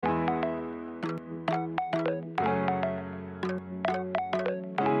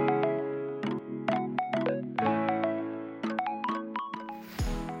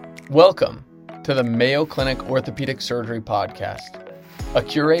Welcome to the Mayo Clinic Orthopedic Surgery Podcast, a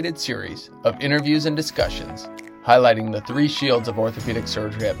curated series of interviews and discussions highlighting the three shields of orthopedic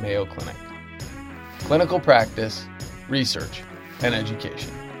surgery at Mayo Clinic: clinical practice, research, and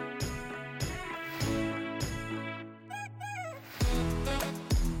education.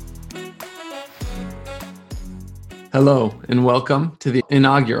 Hello, and welcome to the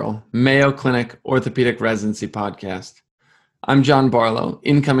inaugural Mayo Clinic Orthopedic Residency Podcast. I'm John Barlow,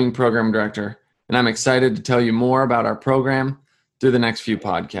 Incoming Program Director, and I'm excited to tell you more about our program through the next few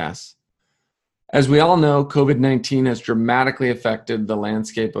podcasts. As we all know, COVID-19 has dramatically affected the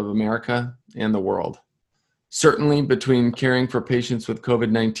landscape of America and the world. Certainly between caring for patients with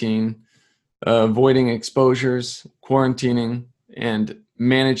COVID-19, avoiding exposures, quarantining, and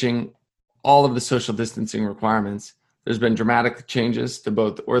managing all of the social distancing requirements, there's been dramatic changes to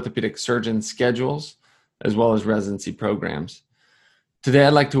both orthopedic surgeon schedules as well as residency programs. Today,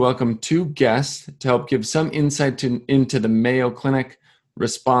 I'd like to welcome two guests to help give some insight into the Mayo Clinic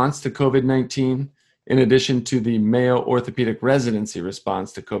response to COVID-19, in addition to the Mayo Orthopedic Residency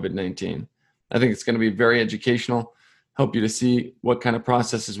response to COVID-19. I think it's going to be very educational, help you to see what kind of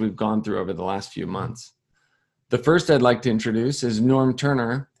processes we've gone through over the last few months. The first I'd like to introduce is Norm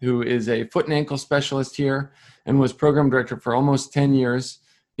Turner, who is a foot and ankle specialist here and was program director for almost 10 years.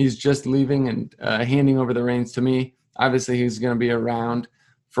 He's just leaving and handing over the reins to me. Obviously, he's going to be around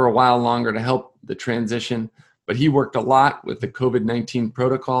for a while longer to help the transition, but he worked a lot with the COVID-19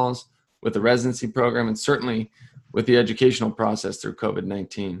 protocols, with the residency program, and certainly with the educational process through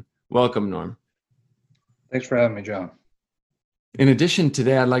COVID-19. Welcome, Norm. Thanks for having me, John. In addition,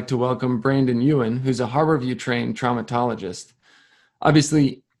 today I'd like to welcome Brandon Ewan, who's a Harborview-trained traumatologist.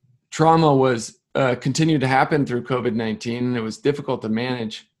 Obviously, trauma was continued to happen through COVID-19, and it was difficult to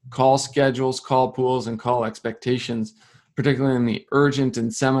manage call schedules, call pools, and call expectations, particularly in the urgent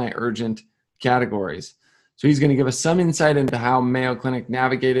and semi-urgent categories. So he's going to give us some insight into how Mayo Clinic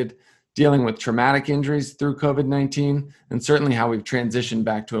navigated dealing with traumatic injuries through COVID-19, and certainly how we've transitioned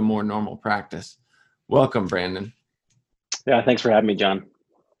back to a more normal practice. Welcome, Brandon. Yeah, thanks for having me, John.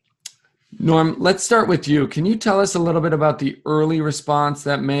 Norm, let's start with you. Can you tell us a little bit about the early response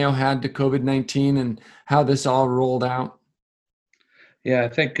that Mayo had to COVID-19 and how this all rolled out? Yeah, I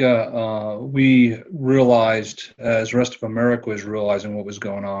think we realized, as the rest of America was realizing what was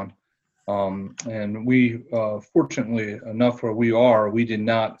going on, and we, fortunately enough where we are, we did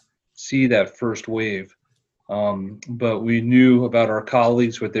not see that first wave, but we knew about our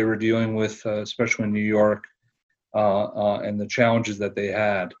colleagues, what they were dealing with, especially in New York, and the challenges that they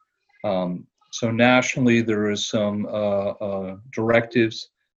had. So nationally, there was some directives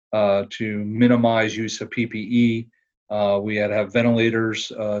to minimize use of PPE. We had to have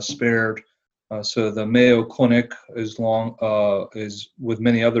ventilators spared. So the Mayo Clinic, is with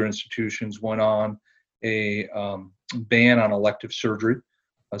many other institutions, went on a ban on elective surgery.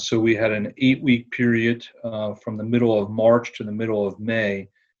 So we had an 8-week period from the middle of March to the middle of May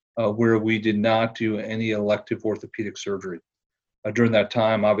where we did not do any elective orthopedic surgery. During that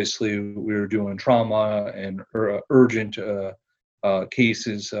time, obviously, we were doing trauma and urgent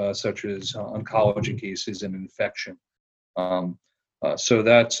cases such as oncology cases and infection. So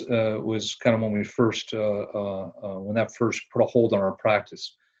that was kind of when we first, when that first put a hold on our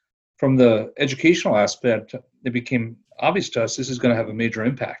practice. From the educational aspect, it became obvious to us this is going to have a major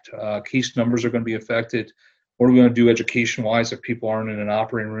impact. Case numbers are going to be affected. What are we going to do education-wise if people aren't in an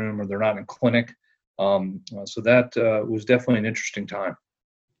operating room or they're not in clinic? So that was definitely an interesting time.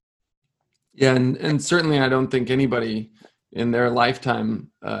 Yeah, and certainly I don't think anybody in their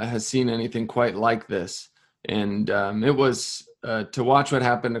lifetime has seen anything quite like this. And it was to watch what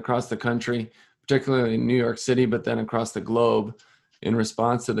happened across the country, particularly in New York City, but then across the globe in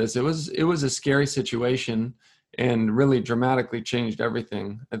response to this. It was a scary situation and really dramatically changed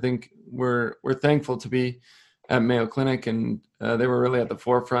everything. I think we're thankful to be at Mayo Clinic, and they were really at the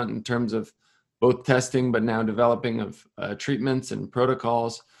forefront in terms of both testing, but now developing of treatments and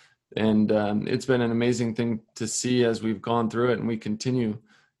protocols. And it's been an amazing thing to see as we've gone through it, and we continue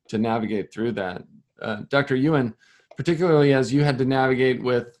to navigate through that. Dr. Ewan, particularly as you had to navigate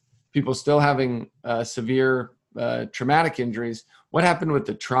with people still having severe traumatic injuries, what happened with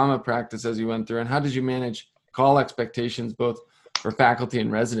the trauma practice as you went through, and how did you manage call expectations both for faculty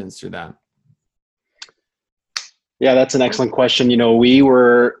and residents through that? Yeah, that's an excellent question. You know, we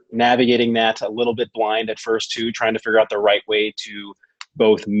were navigating that a little bit blind at first too, trying to figure out the right way to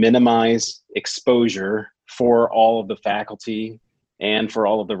both minimize exposure for all of the faculty and for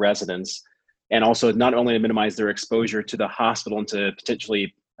all of the residents, and also not only to minimize their exposure to the hospital and to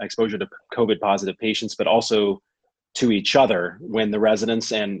potentially exposure to COVID positive patients, but also to each other when the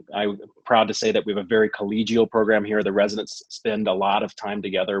residents, and I'm proud to say that we have a very collegial program here. The residents spend a lot of time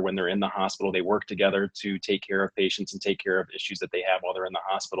together when they're in the hospital. They work together to take care of patients and take care of issues that they have while they're in the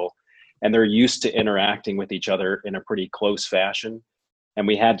hospital. And they're used to interacting with each other in a pretty close fashion. And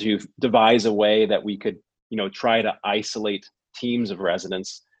we had to devise a way that we could, try to isolate teams of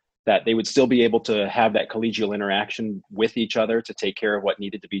residents, that they would still be able to have that collegial interaction with each other to take care of what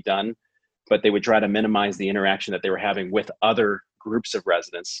needed to be done, but they would try to minimize the interaction that they were having with other groups of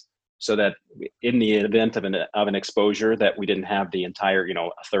residents, so that in the event of an exposure, that we didn't have the entire, a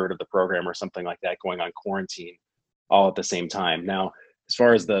third of the program or something like that going on quarantine all at the same time. Now, as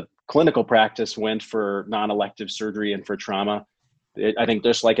far as the clinical practice went for non-elective surgery and for trauma, I think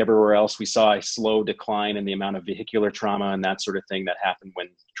just like everywhere else, we saw a slow decline in the amount of vehicular trauma and that sort of thing that happened when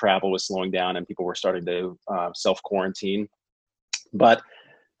travel was slowing down and people were starting to self-quarantine. But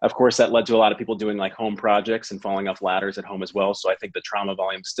of course, that led to a lot of people doing like home projects and falling off ladders at home as well. So I think the trauma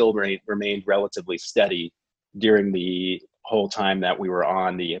volume still remained relatively steady during the whole time that we were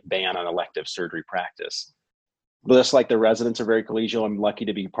on the ban on elective surgery practice. But just like the residents are very collegial, I'm lucky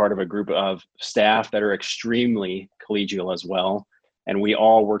to be part of a group of staff that are extremely collegial as well. And we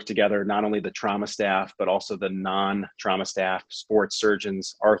all work together, not only the trauma staff, but also the non-trauma staff, sports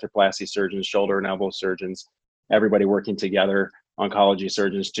surgeons, arthroplasty surgeons, shoulder and elbow surgeons, everybody working together, oncology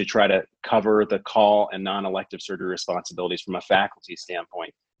surgeons, to try to cover the call and non-elective surgery responsibilities from a faculty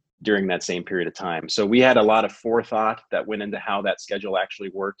standpoint during that same period of time. So we had a lot of forethought that went into how that schedule actually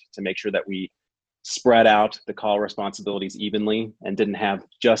worked to make sure that we spread out the call responsibilities evenly and didn't have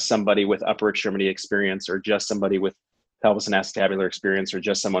just somebody with upper extremity experience, or just somebody with pelvis and acetabular experience, or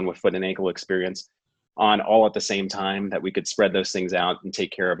just someone with foot and ankle experience on all at the same time, that we could spread those things out and take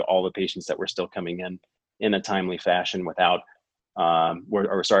care of all the patients that were still coming in a timely fashion without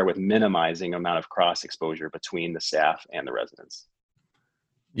with minimizing amount of cross exposure between the staff and the residents.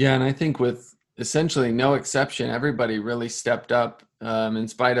 Yeah, and I think with essentially no exception, everybody really stepped up in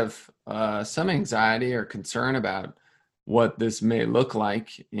spite of some anxiety or concern about what this may look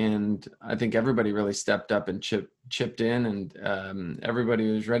like. And I think everybody really stepped up and chipped in, and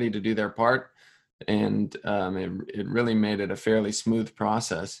everybody was ready to do their part. And it really made it a fairly smooth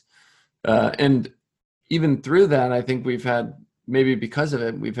process. And even through that, I think we've had, maybe because of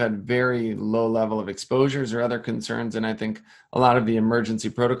it, we've had very low level of exposures or other concerns. And I think a lot of the emergency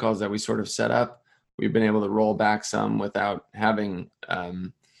protocols that we sort of set up, we've been able to roll back some without having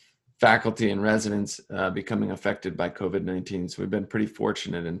faculty and residents becoming affected by COVID-19. So we've been pretty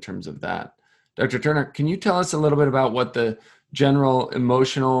fortunate in terms of that. Dr. Turner, can you tell us a little bit about what the general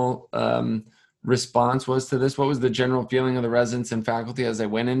emotional response was to this? What was the general feeling of the residents and faculty as they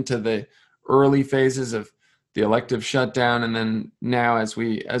went into the early phases of the elective shutdown, and then now as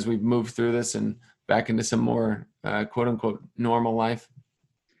we've moved through this and back into some more quote unquote normal life?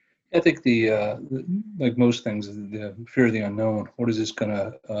 I think like most things, the fear of the unknown. What is this going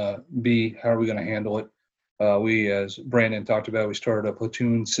to be? How are we going to handle it? We, as Brandon talked about, we started a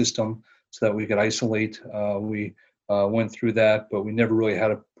platoon system so that we could isolate. We went through that, but we never really had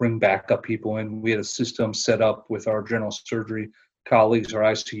to bring backup people in. We had a system set up with our general surgery colleagues, our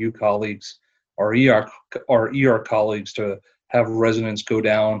ICU colleagues, our ER colleagues, to have residents go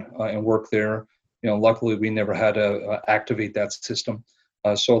down and work there. Luckily, we never had to activate that system.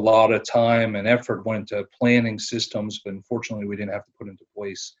 So a lot of time and effort went into planning systems, but unfortunately, we didn't have to put into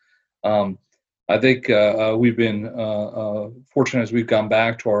place. I think we've been fortunate as we've gone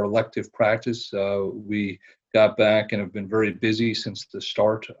back to our elective practice. We got back and have been very busy since the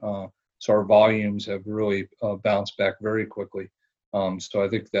start. So our volumes have really bounced back very quickly. So I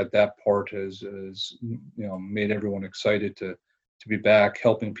think that part has made everyone excited to be back,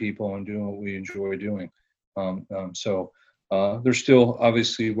 helping people and doing what we enjoy doing. So there's still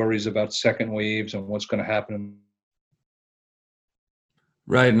obviously worries about second waves and what's going to happen.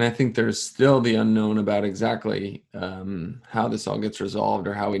 Right, and I think there's still the unknown about exactly how this all gets resolved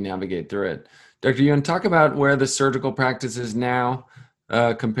or how we navigate through it. Dr. Ewan, talk about where the surgical practice is now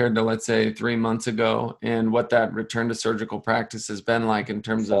compared to, let's say, 3 months ago, and what that return to surgical practice has been like in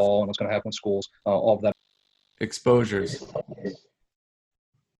terms of and what's going to happen in schools, all of that. Exposures.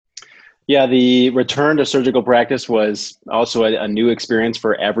 Yeah, the return to surgical practice was also a new experience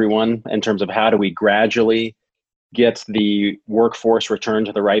for everyone in terms of how do we gradually get the workforce returned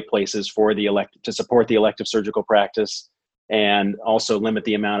to the right places for to support the elective surgical practice, and also limit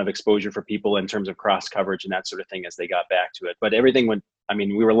the amount of exposure for people in terms of cross coverage and that sort of thing as they got back to it. But everything went,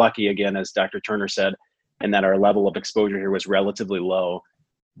 we were lucky, again, as Dr. Turner said, in that our level of exposure here was relatively low.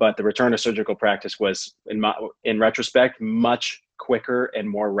 But the return to surgical practice was, in retrospect, much quicker and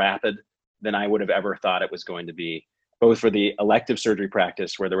more rapid than I would have ever thought it was going to be. both for the elective surgery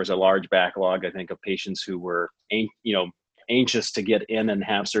practice, where there was a large backlog, I think, of patients who were, anxious to get in and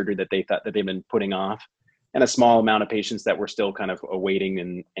have surgery that they thought that they've been putting off, and a small amount of patients that were still kind of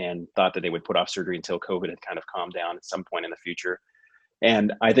awaiting and thought that they would put off surgery until COVID had kind of calmed down at some point in the future.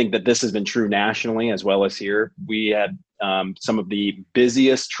 And I think that this has been true nationally as well as here. We had some of the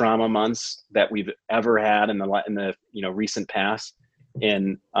busiest trauma months that we've ever had in the recent past,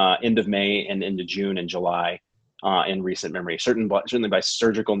 in end of May and into June and July in recent memory. Certainly by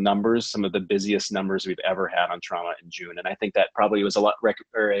surgical numbers, some of the busiest numbers we've ever had on trauma in June. And I think that probably was a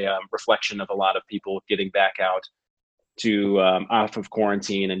reflection of a lot of people getting back out to off of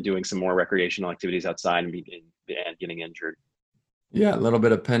quarantine and doing some more recreational activities outside and getting injured. Yeah, a little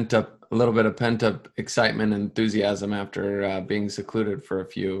bit of pent up excitement and enthusiasm after being secluded for a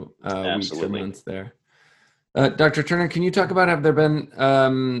few weeks and months there. Dr. Turner, can you talk about, have there been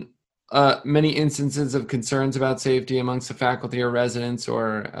many instances of concerns about safety amongst the faculty or residents,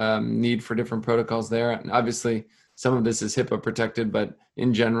 or need for different protocols there? And obviously, some of this is HIPAA protected, but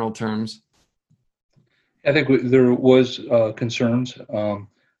in general terms. I think there was concerns.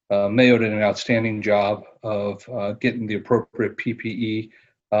 Mayo did an outstanding job of getting the appropriate PPE,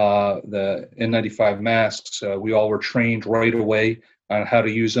 the N95 masks. We all were trained right away on how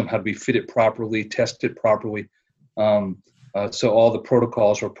to use them, how to be fitted properly, tested properly. So all the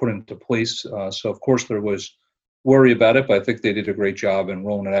protocols were put into place. So of course there was worry about it, but I think they did a great job in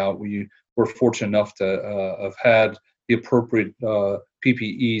rolling it out. We were fortunate enough to have had the appropriate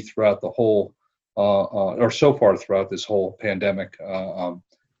PPE throughout the whole, or so far throughout this whole pandemic.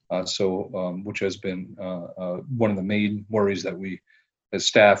 Which has been one of the main worries that we as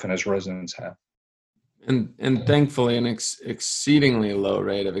staff and as residents have. And thankfully an exceedingly low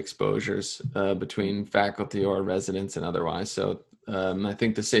rate of exposures between faculty or residents and otherwise. So I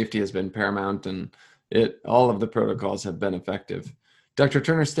think the safety has been paramount, and all of the protocols have been effective. Dr.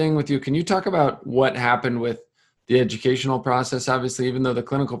 Turner, staying with you, can you talk about what happened with the educational process? Obviously, even though the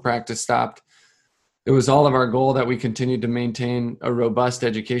clinical practice stopped, it was all of our goal that we continued to maintain a robust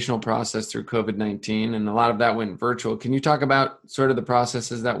educational process through COVID-19, and a lot of that went virtual. Can you talk about sort of the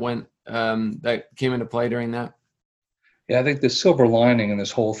processes that that came into play during that? Yeah, I think the silver lining in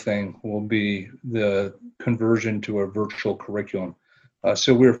this whole thing will be the conversion to a virtual curriculum.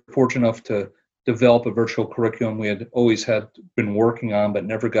 So we were fortunate enough to develop a virtual curriculum we had always been working on, but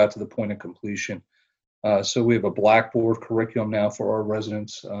never got to the point of completion. So we have a Blackboard curriculum now for our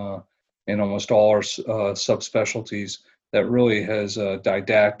residents in almost all our subspecialties that really has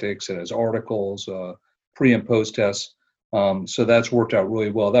didactics, it has articles, pre and post tests. So that's worked out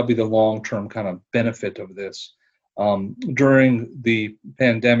really well. That'll be the long-term kind of benefit of this. During the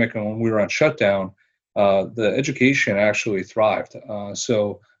pandemic and when we were on shutdown, the education actually thrived.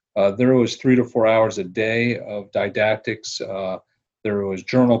 So there was 3 to 4 hours a day of didactics. There was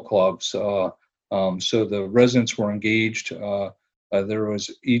journal clubs. So the residents were engaged. There was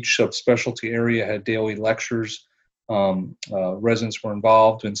each subspecialty area had daily lectures. Residents were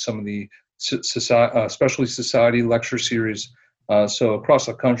involved in some of the specialty society lecture series. So across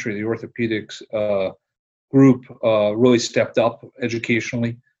the country, the orthopedics group really stepped up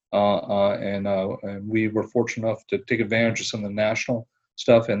educationally, and we were fortunate enough to take advantage of some of the national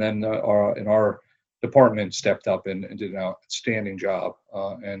stuff. And then our department stepped up and did an outstanding job.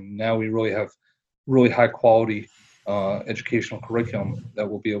 And now we really have really high quality educational curriculum that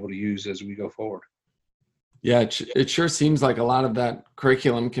we'll be able to use as we go forward. Yeah, it sure seems like a lot of that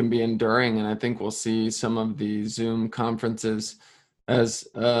curriculum can be enduring, and I think we'll see some of the Zoom conferences as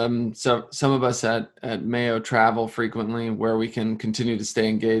so some of us at Mayo travel frequently, where we can continue to stay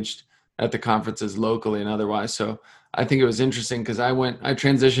engaged at the conferences locally and otherwise. So I think it was interesting because I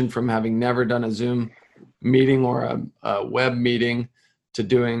transitioned from having never done a Zoom meeting or a web meeting to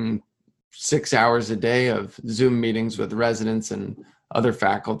doing 6 hours a day of Zoom meetings with residents and other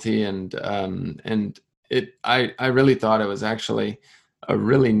faculty, and I really thought it was actually a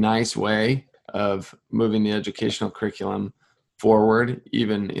really nice way of moving the educational curriculum forward,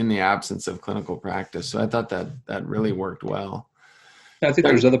 even in the absence of clinical practice. So I thought that really worked well. I think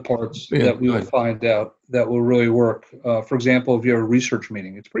there's other parts that we will find out that will really work. For example, if you have a research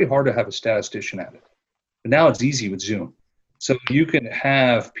meeting, it's pretty hard to have a statistician at it. But now it's easy with Zoom. So you can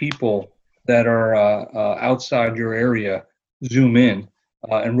have people that are outside your area Zoom in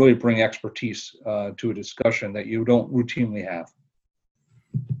and really bring expertise to a discussion that you don't routinely have.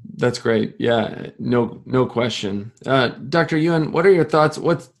 That's great. Yeah, no question. Dr. Ewan, what are your thoughts?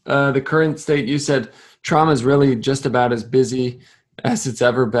 What's the current state? You said trauma is really just about as busy as it's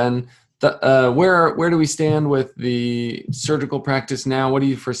ever been. Where do we stand with the surgical practice now? What do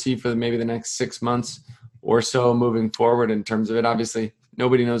you foresee for maybe the next 6 months? or so moving forward in terms of it? Obviously,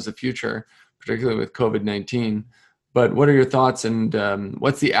 nobody knows the future, particularly with COVID-19. But what are your thoughts, and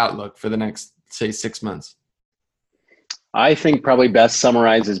what's the outlook for the next, say, 6 months? I think probably best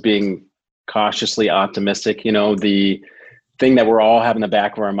summarized as being cautiously optimistic. The thing that we're all having in the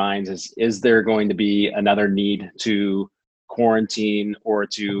back of our minds is there going to be another need to quarantine or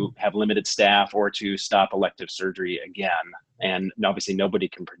to have limited staff or to stop elective surgery again? And obviously nobody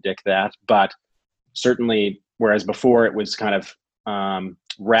can predict that, but certainly, whereas before it was kind of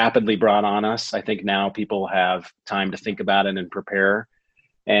rapidly brought on us, I think now people have time to think about it and prepare.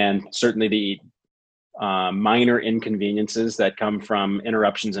 And certainly the minor inconveniences that come from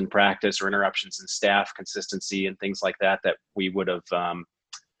interruptions in practice or interruptions in staff consistency and things like that we would have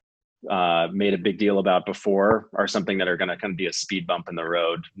made a big deal about before are something that are going to kind of be a speed bump in the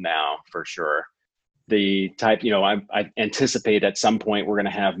road now for sure. The type, I anticipate at some point we're going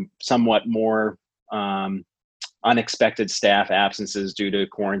to have somewhat more unexpected staff absences due to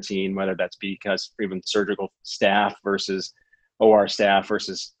quarantine, whether that's because even surgical staff versus OR staff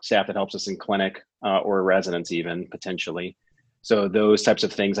versus staff that helps us in clinic or residents even potentially. So those types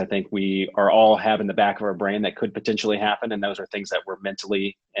of things I think we are all have in the back of our brain that could potentially happen. And those are things that we're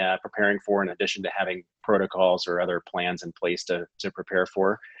mentally preparing for in addition to having protocols or other plans in place to prepare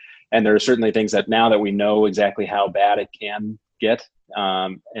for. And there are certainly things that now that we know exactly how bad it can get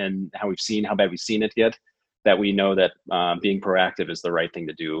and how bad we've seen it get, that we know that being proactive is the right thing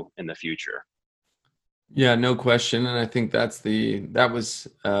to do in the future. Yeah, no question. And I think that was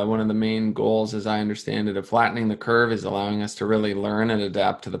one of the main goals, as I understand it, of flattening the curve, is allowing us to really learn and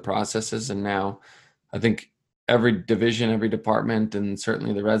adapt to the processes. And now I think every division, every department, and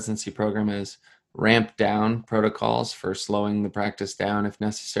certainly the residency program has ramped down protocols for slowing the practice down if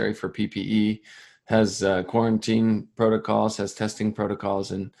necessary for PPE, has quarantine protocols, has testing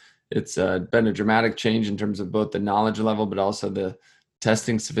protocols. And it's been a dramatic change in terms of both the knowledge level, but also the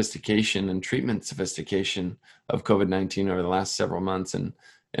testing sophistication and treatment sophistication of COVID-19 over the last several months. And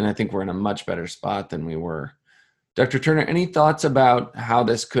I think we're in a much better spot than we were. Dr. Turner, any thoughts about how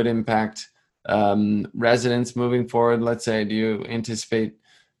this could impact residents moving forward? Let's say, do you anticipate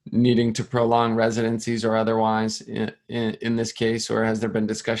needing to prolong residencies or otherwise in this case, or has there been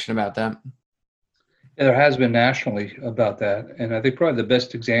discussion about that? Yeah, there has been nationally about that. And I think probably the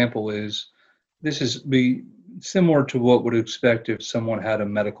best example is be similar to what would expect if someone had a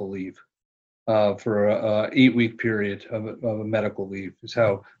medical leave for a 8-week period of a medical leave is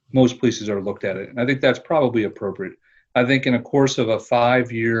how most places are looked at it. And I think that's probably appropriate. I think in a course of a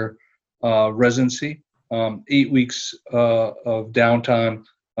 5-year residency, 8 weeks of downtime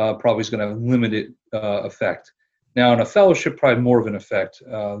probably is going to have limited effect. Now, in a fellowship, probably more of an effect,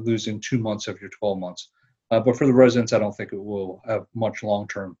 losing 2 months of your 12 months. But for the residents, I don't think it will have much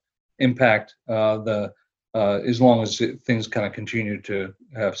long-term impact as long as things kind of continue to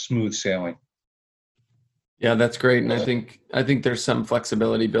have smooth sailing. Yeah, that's great. And I think there's some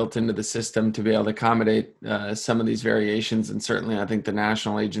flexibility built into the system to be able to accommodate some of these variations. And certainly I think the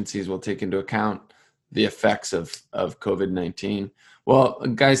national agencies will take into account the effects of COVID-19. Well,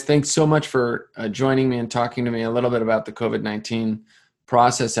 guys, thanks so much for joining me and talking to me a little bit about the COVID-19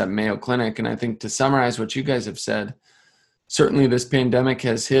 process at Mayo Clinic. And I think to summarize what you guys have said, certainly this pandemic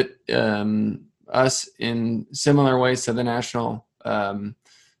has hit us in similar ways to the national, to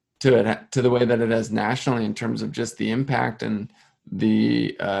the way that it has nationally in terms of just the impact and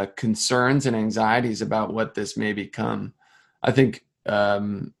the concerns and anxieties about what this may become. I think,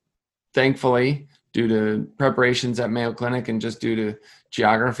 thankfully, due to preparations at Mayo Clinic and just due to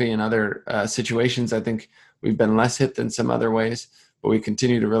geography and other situations, I think we've been less hit than some other ways, but we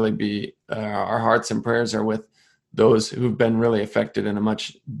continue to really be, our hearts and prayers are with those who've been really affected in a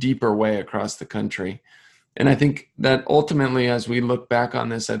much deeper way across the country. And I think that ultimately, as we look back on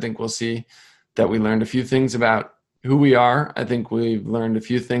this, I think we'll see that we learned a few things about who we are. I think we've learned a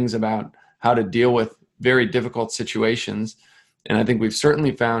few things about how to deal with very difficult situations. And I think we've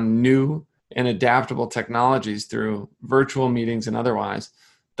certainly found new and adaptable technologies through virtual meetings and otherwise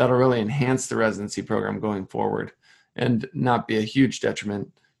that'll really enhance the residency program going forward and not be a huge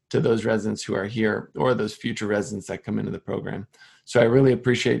detriment to those residents who are here or those future residents that come into the program. So I really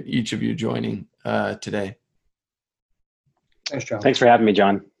appreciate each of you joining today. Thanks, John. Thanks for having me,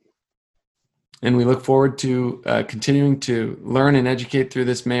 John. And we look forward to continuing to learn and educate through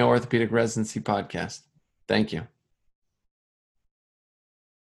this Mayo Orthopedic Residency podcast. Thank you.